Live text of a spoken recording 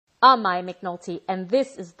I'm Maya McNulty, and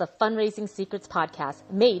this is the Fundraising Secrets Podcast,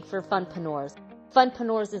 made for funpreneurs.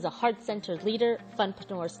 Funpreneurs is a heart-centered leader.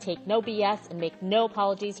 Funpreneurs take no BS and make no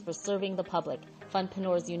apologies for serving the public.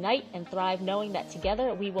 Funpreneurs unite and thrive knowing that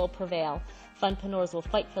together we will prevail. Funpreneurs will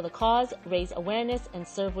fight for the cause, raise awareness, and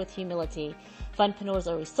serve with humility. Funpreneurs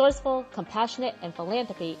are resourceful, compassionate, and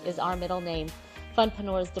philanthropy is our middle name.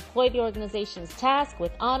 Funpreneurs deploy the organization's task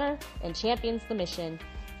with honor and champions the mission.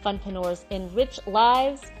 Funpreneurs enrich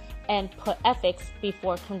lives and put ethics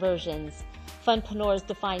before conversions. Funpreneurs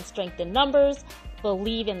define strength in numbers,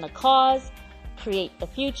 believe in the cause, create the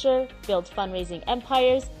future, build fundraising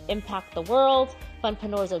empires, impact the world.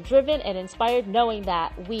 Funpreneurs are driven and inspired knowing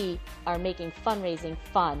that we are making fundraising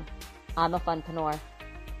fun. I'm a funpreneur.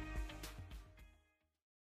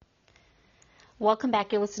 Welcome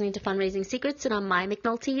back. You're listening to Fundraising Secrets, and I'm Maya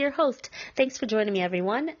McNulty, your host. Thanks for joining me,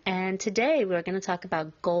 everyone. And today we're going to talk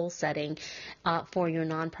about goal setting for your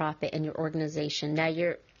nonprofit and your organization. Now,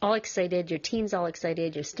 you're all excited. Your team's all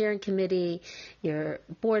excited. Your steering committee, your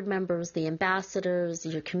board members, the ambassadors,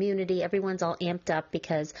 your community, everyone's all amped up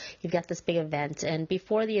because you've got this big event. And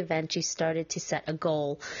before the event, you started to set a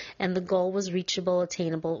goal. And the goal was reachable,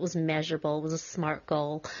 attainable. It was measurable. It was a SMART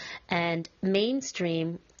goal. And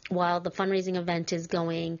mainstream, while the fundraising event is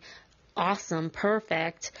going awesome,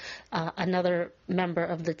 perfect, another member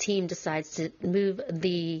of the team decides to move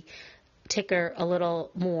the ticker a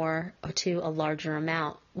little more to a larger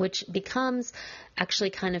amount, which becomes actually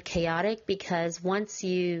kind of chaotic because once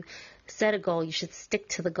you set a goal, you should stick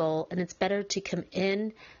to the goal, and it's better to come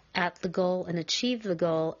in at the goal and achieve the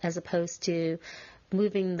goal as opposed to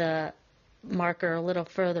moving the marker a little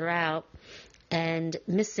further out and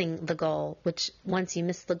missing the goal, which once you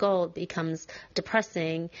miss the goal, it becomes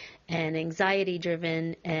depressing and anxiety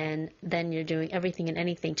driven, and then you're doing everything and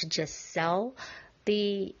anything to just sell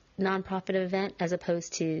the nonprofit event as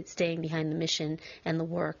opposed to staying behind the mission and the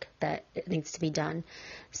work that needs to be done.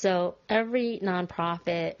 So every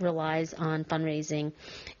nonprofit relies on fundraising,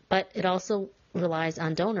 but it also relies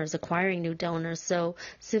on donors, acquiring new donors. So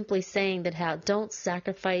simply saying that don't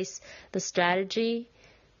sacrifice the strategy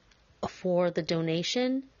for the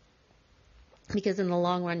donation, because in the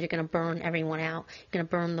long run, you're going to burn everyone out. You're going to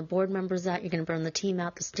burn the board members out. You're going to burn the team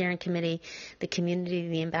out, the steering committee, the community,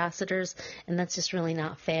 the ambassadors, and that's just really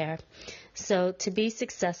not fair. So to be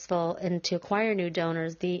successful and to acquire new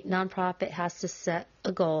donors, the nonprofit has to set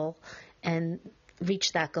a goal and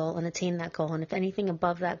reach that goal and attain that goal. And if anything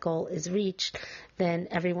above that goal is reached, then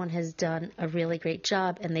everyone has done a really great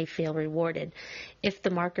job and they feel rewarded. If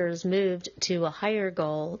the marker is moved to a higher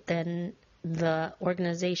goal, then the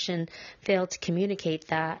organization failed to communicate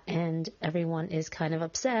that and everyone is kind of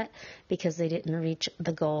upset because they didn't reach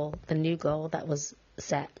the goal, the new goal that was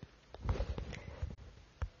set.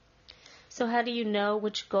 So how do you know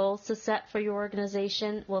which goals to set for your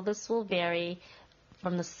organization? Well, this will vary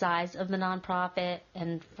from the size of the nonprofit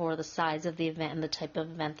and for the size of the event and the type of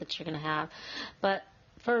event that you're going to have. But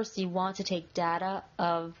first, you want to take data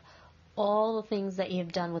of all the things that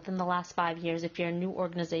you've done within the last 5 years. If you're a new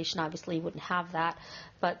organization, obviously you wouldn't have that.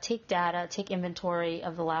 But take data, take inventory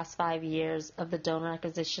of the last 5 years of the donor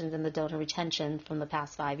acquisitions and the donor retention from the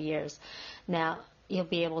past 5 years. Now, you'll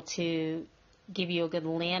be able to give you a good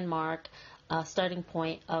landmark starting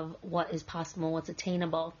point of what is possible, what's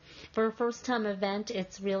attainable. For a first-time event,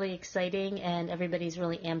 it's really exciting and everybody's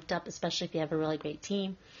really amped up, especially if you have a really great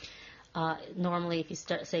team. Normally, if you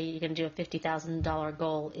say you're going to do a $50,000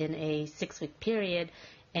 goal in a 6-week period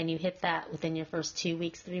and you hit that within your first 2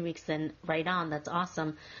 weeks, 3 weeks, then right on, that's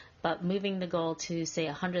awesome. But moving the goal to, say,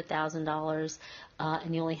 $100,000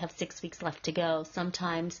 and you only have 6 weeks left to go,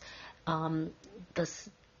 sometimes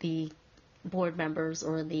the board members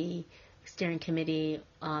or the steering committee,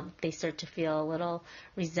 they start to feel a little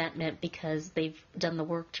resentment because they've done the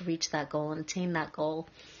work to reach that goal and attain that goal.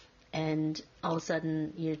 And all of a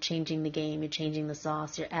sudden, you're changing the game, you're changing the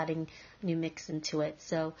sauce, you're adding new mix into it.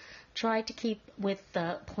 So try to keep with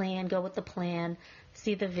the plan, go with the plan,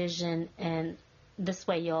 see the vision, and this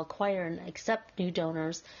way you'll acquire and accept new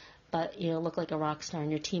donors, but you'll look like a rock star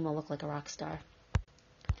and your team will look like a rock star.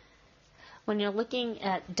 When you're looking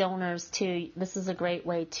at donors too, this is a great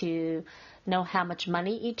way to know how much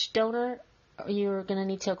money each donor you're going to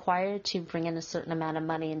need to acquire to bring in a certain amount of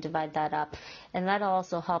money and divide that up. And that'll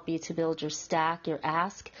also help you to build your stack, your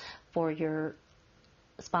ask for your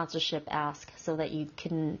sponsorship ask so that you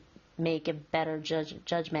can make a better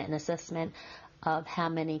judgment and assessment of how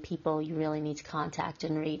many people you really need to contact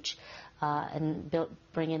and reach and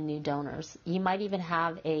bring in new donors. You might even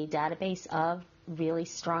have a database of really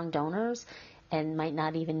strong donors and might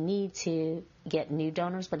not even need to get new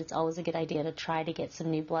donors, but it's always a good idea to try to get some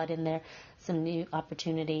new blood in there, some new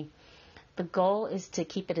opportunity. The goal is to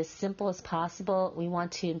keep it as simple as possible. We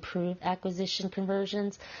want to improve acquisition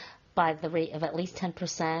conversions by the rate of at least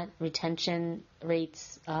 10%, retention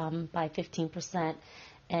rates by 15%,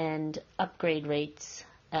 and upgrade rates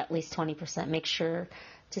at least 20%. Make sure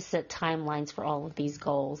to set timelines for all of these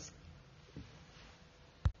goals.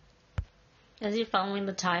 As you're following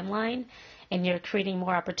the timeline and you're creating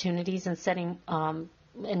more opportunities and setting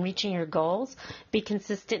and reaching your goals, be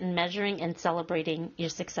consistent in measuring and celebrating your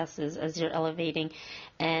successes as you're elevating,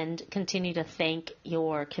 and continue to thank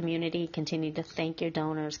your community, continue to thank your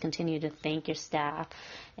donors, continue to thank your staff,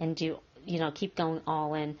 and keep going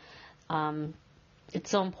all in. It's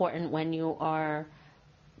so important when you are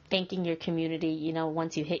thanking your community,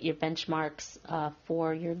 once you hit your benchmarks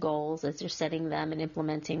for your goals as you're setting them and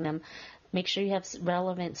implementing them. Make sure you have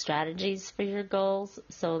relevant strategies for your goals,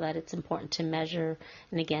 so that it's important to measure,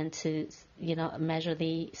 and again, to measure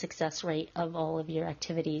the success rate of all of your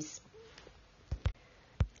activities.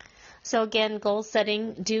 So again, goal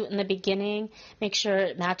setting, do it in the beginning. Make sure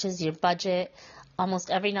it matches your budget. Almost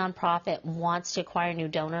every nonprofit wants to acquire new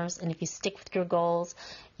donors, and if you stick with your goals,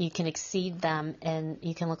 you can exceed them and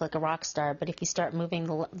you can look like a rock star. But if you start moving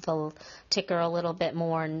the ticker a little bit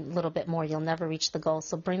more and a little bit more, you'll never reach the goal.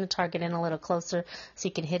 So bring the target in a little closer so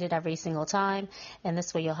you can hit it every single time, and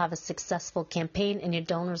this way you'll have a successful campaign, and your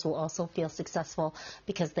donors will also feel successful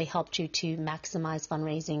because they helped you to maximize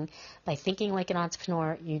fundraising. By thinking like an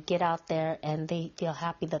entrepreneur, you get out there and they feel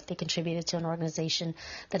happy that they contributed to an organization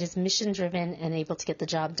that is mission driven and able to get the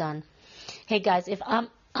job done. Hey guys, if I'm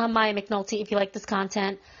Maya McNulty. If you like this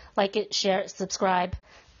content, like it, share it, subscribe,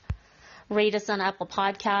 rate us on Apple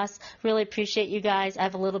Podcasts. Really appreciate you guys. I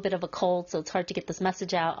have a little bit of a cold, so it's hard to get this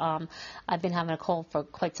message out. I've been having a cold for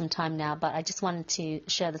quite some time now, but I just wanted to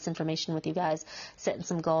share this information with you guys, setting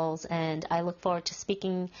some goals, and I look forward to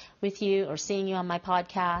speaking with you or seeing you on my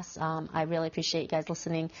podcast. I really appreciate you guys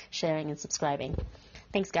listening, sharing, and subscribing.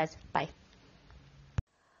 Thanks, guys. Bye.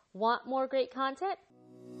 Want more great content?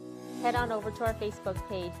 Head on over to our Facebook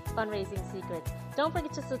page, Fundraising Secrets. Don't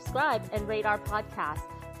forget to subscribe and rate our podcast.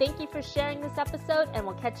 Thank you for sharing this episode, and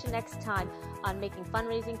we'll catch you next time on Making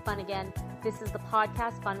Fundraising Fun Again. This is the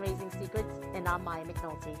podcast, Fundraising Secrets, and I'm Maya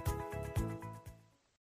McNulty.